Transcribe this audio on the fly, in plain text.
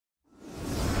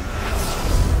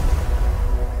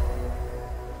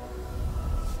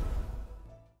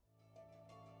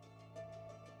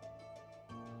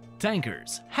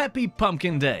Tankers, happy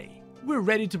Pumpkin Day! We're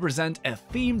ready to present a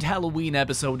themed Halloween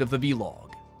episode of the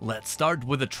vlog. Let's start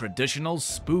with a traditional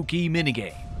spooky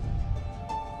minigame.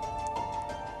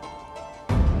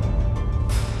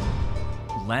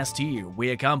 Last year, we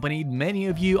accompanied many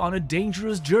of you on a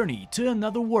dangerous journey to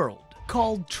another world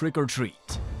called Trick or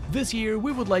Treat. This year,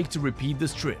 we would like to repeat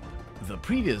this trip. The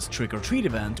previous Trick or Treat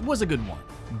event was a good one,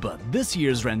 but this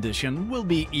year's rendition will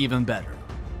be even better.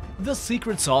 The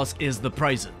secret sauce is the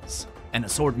prizes, an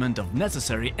assortment of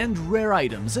necessary and rare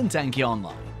items in Tanki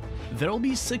Online. There'll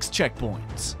be 6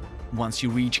 checkpoints. Once you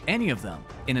reach any of them,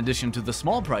 in addition to the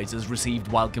small prizes received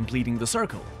while completing the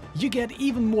circle, you get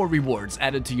even more rewards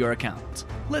added to your account.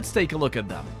 Let's take a look at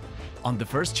them. On the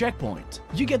first checkpoint,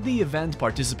 you get the event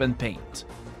participant paint.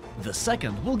 The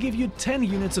second will give you 10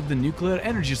 units of the nuclear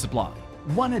energy supply,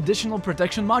 1 additional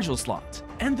protection module slot,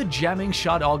 and the jamming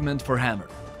shot augment for Hammer.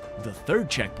 The third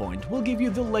checkpoint will give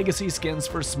you the legacy skins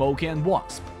for Smokey and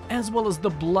Wasp, as well as the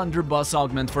blunderbuss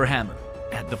augment for Hammer.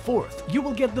 At the fourth, you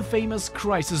will get the famous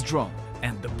Crisis drone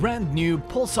and the brand new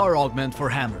Pulsar augment for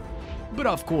Hammer. But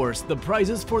of course, the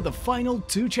prizes for the final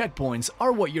 2 checkpoints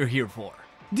are what you're here for.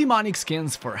 Demonic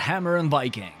skins for Hammer and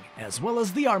Viking, as well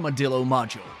as the Armadillo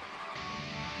module.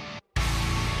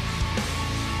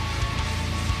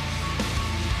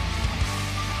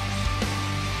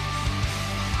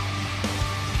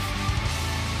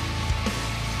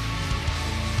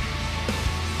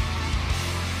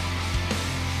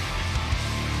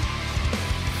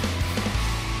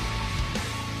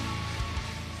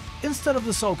 Instead of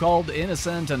the so-called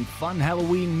innocent and fun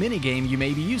Halloween minigame you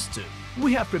may be used to,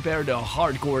 we have prepared a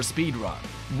hardcore speedrun,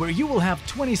 where you will have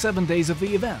 27 days of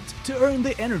the event to earn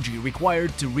the energy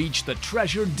required to reach the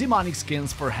treasured demonic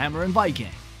skins for Hammer and Viking.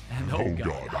 And oh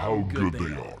god, how good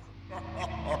they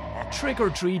are! Trick or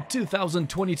Treat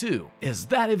 2022 is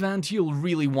that event you'll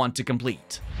really want to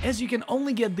complete, as you can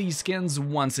only get these skins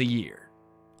once a year.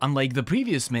 Unlike the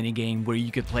previous minigame where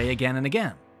you could play again and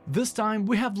again, this time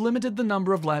we have limited the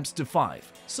number of laps to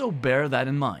 5, so bear that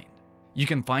in mind. You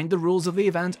can find the rules of the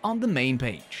event on the main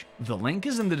page. The link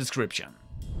is in the description.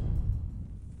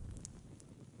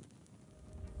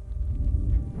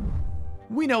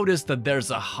 We noticed that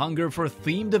there's a hunger for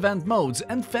themed event modes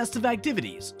and festive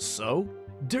activities, so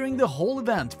during the whole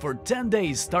event for 10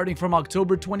 days starting from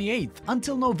October 28th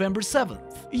until November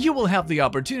 7th, you will have the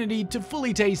opportunity to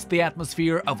fully taste the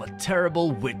atmosphere of a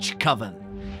terrible witch coven.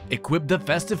 Equip the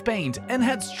festive paint and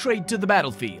head straight to the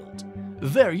battlefield.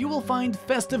 There you will find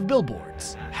festive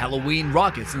billboards, Halloween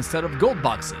rockets instead of gold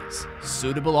boxes,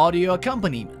 suitable audio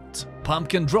accompaniment,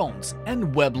 pumpkin drones,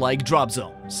 and web-like drop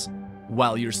zones.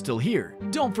 While you're still here,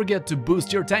 don't forget to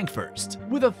boost your tank first,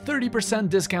 with a 30%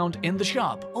 discount in the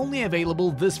shop only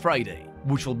available this Friday,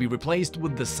 which will be replaced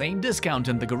with the same discount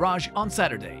in the garage on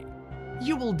Saturday.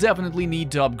 You will definitely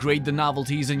need to upgrade the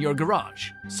novelties in your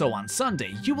garage, so on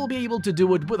Sunday you will be able to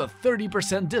do it with a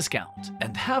 30% discount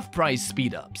and half-price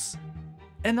speed-ups.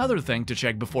 Another thing to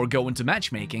check before going to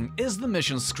matchmaking is the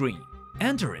mission screen.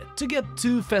 Enter it to get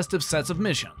 2 festive sets of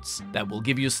missions that will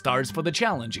give you stars for the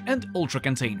challenge and ultra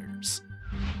containers.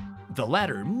 The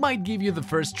latter might give you the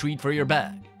first treat for your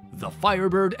bag, the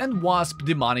Firebird and Wasp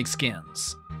demonic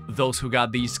skins. Those who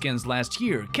got these skins last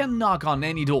year can knock on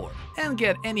any door and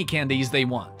get any candies they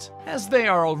want, as they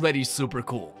are already super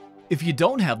cool. If you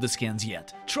don't have the skins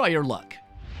yet, try your luck.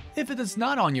 If it is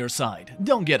not on your side,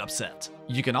 don't get upset.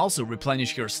 You can also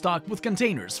replenish your stock with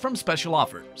containers from special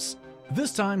offers.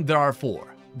 This time there are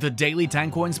 4: the Daily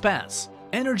Tank Coins Pass,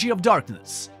 Energy of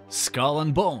Darkness, Skull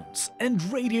and Bones, and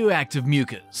Radioactive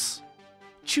Mucus.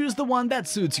 Choose the one that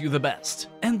suits you the best,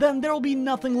 and then there'll be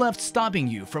nothing left stopping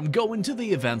you from going to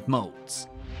the event modes.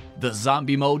 The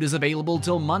zombie mode is available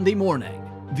till Monday morning.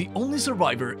 The only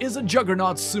survivor is a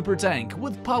Juggernaut super tank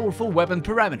with powerful weapon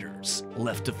parameters,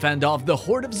 left to fend off the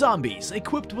horde of zombies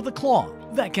equipped with a claw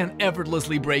that can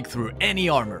effortlessly break through any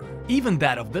armor, even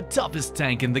that of the toughest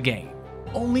tank in the game.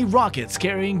 Only rockets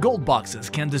carrying gold boxes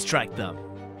can distract them.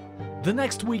 The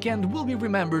next weekend will be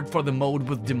remembered for the mode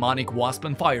with Demonic Wasp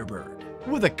and Firebird,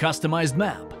 with a customized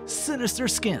map, sinister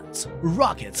skins,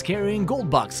 rockets carrying gold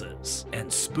boxes,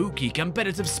 and spooky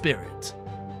competitive spirit.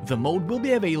 The mode will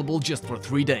be available just for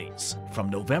 3 days, from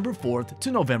November 4th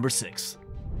to November 6th.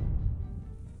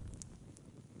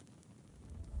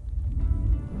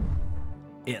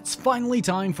 It's finally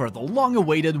time for the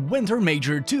long-awaited Winter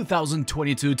Major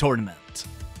 2022 tournament.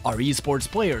 Our esports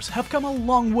players have come a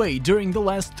long way during the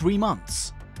last 3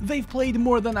 months. They've played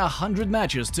more than 100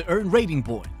 matches to earn rating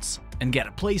points and get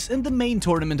a place in the main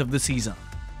tournament of the season.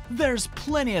 There's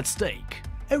plenty at stake,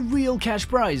 a real cash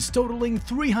prize totaling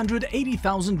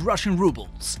 380,000 Russian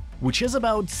rubles, which is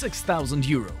about 6,000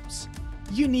 euros.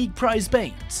 Unique prize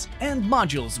paints, and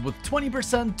modules with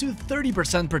 20% to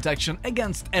 30% protection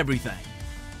against everything.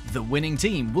 The winning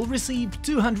team will receive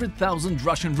 200,000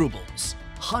 Russian rubles,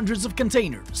 hundreds of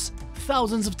containers,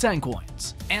 thousands of tank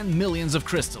coins, and millions of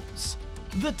crystals.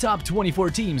 The top 24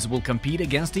 teams will compete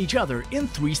against each other in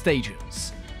 3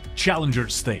 stages. Challenger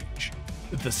stage.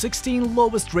 The 16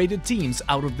 lowest rated teams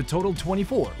out of the total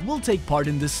 24 will take part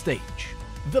in this stage.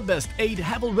 The best 8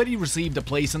 have already received a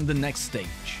place in the next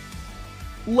stage.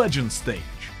 Legend stage.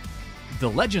 The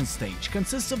Legend stage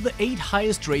consists of the 8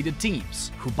 highest rated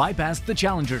teams who bypassed the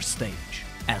Challenger stage,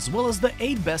 as well as the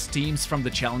 8 best teams from the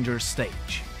Challenger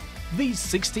stage. These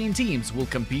 16 teams will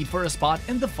compete for a spot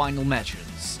in the final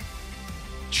matches.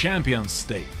 Champions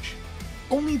stage.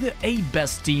 Only the 8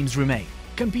 best teams remain,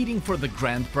 competing for the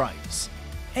grand prize.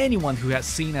 Anyone who has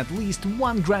seen at least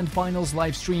one Grand Finals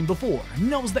livestream before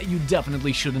knows that you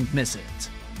definitely shouldn't miss it.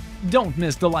 Don't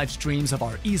miss the live streams of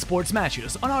our esports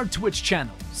matches on our Twitch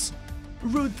channels.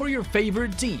 Root for your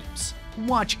favorite teams,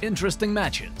 watch interesting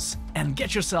matches, and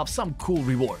get yourself some cool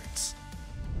rewards.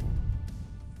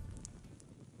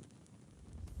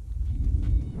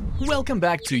 Welcome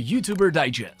back to YouTuber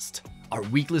Digest, our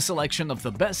weekly selection of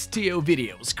the best TO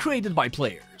videos created by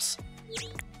players.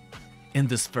 In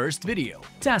this first video,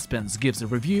 Taspins gives a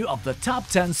review of the top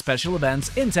 10 special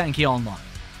events in Tanki Online.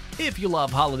 If you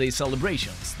love holiday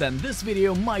celebrations, then this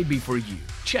video might be for you.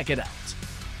 Check it out.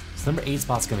 So number 8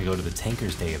 spot's gonna go to the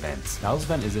Tankers Day event. Now this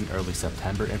event is in early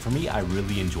September, and for me, I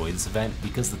really enjoy this event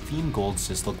because the theme golds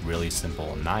just look really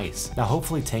simple and nice. Now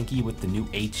hopefully Tanki with the new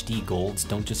HD golds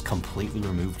don't just completely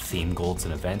remove theme golds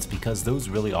in events, because those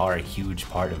really are a huge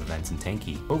part of events in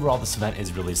Tanki. Overall, this event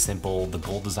is really simple, the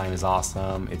gold design is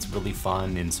awesome, it's really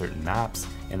fun in certain maps,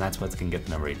 and that's what's gonna get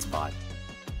the number 8 spot.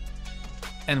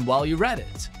 And while you're at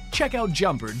it, check out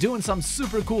Jumper doing some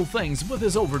super cool things with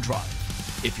his overdrive.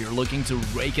 If you're looking to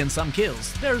rake in some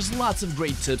kills, there's lots of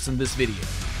great tips in this video.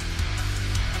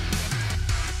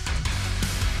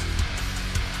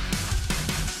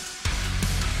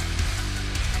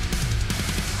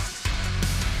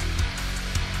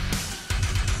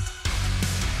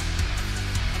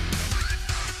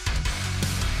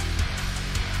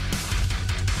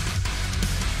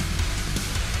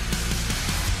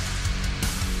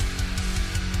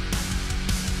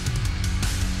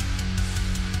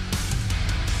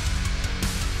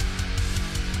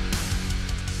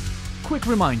 Quick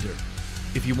reminder,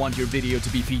 if you want your video to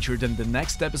be featured in the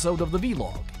next episode of the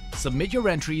vlog, submit your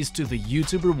entries to the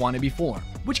YouTuber Wannabe form,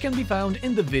 which can be found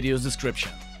in the video's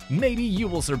description. Maybe you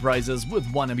will surprise us with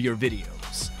one of your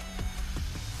videos.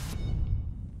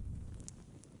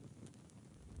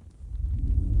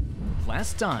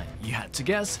 Last time, you had to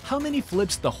guess how many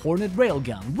flips the Hornet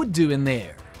railgun would do in the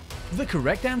air. The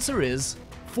correct answer is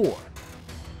 4.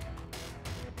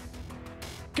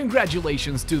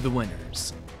 Congratulations to the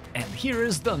winners! And here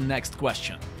is the next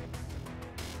question.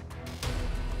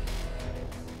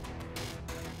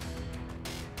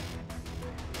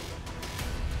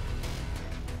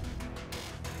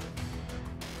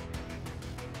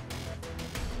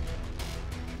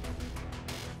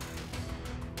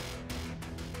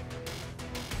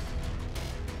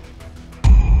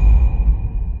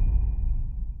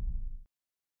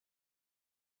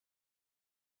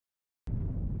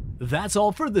 That's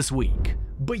all for this week.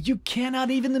 But you cannot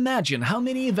even imagine how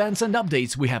many events and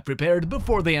updates we have prepared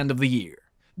before the end of the year.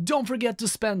 Don't forget to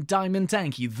spend time in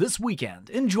Tanki this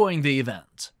weekend enjoying the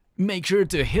event. Make sure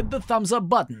to hit the thumbs up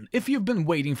button if you've been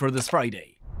waiting for this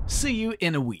Friday. See you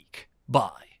in a week.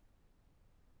 Bye.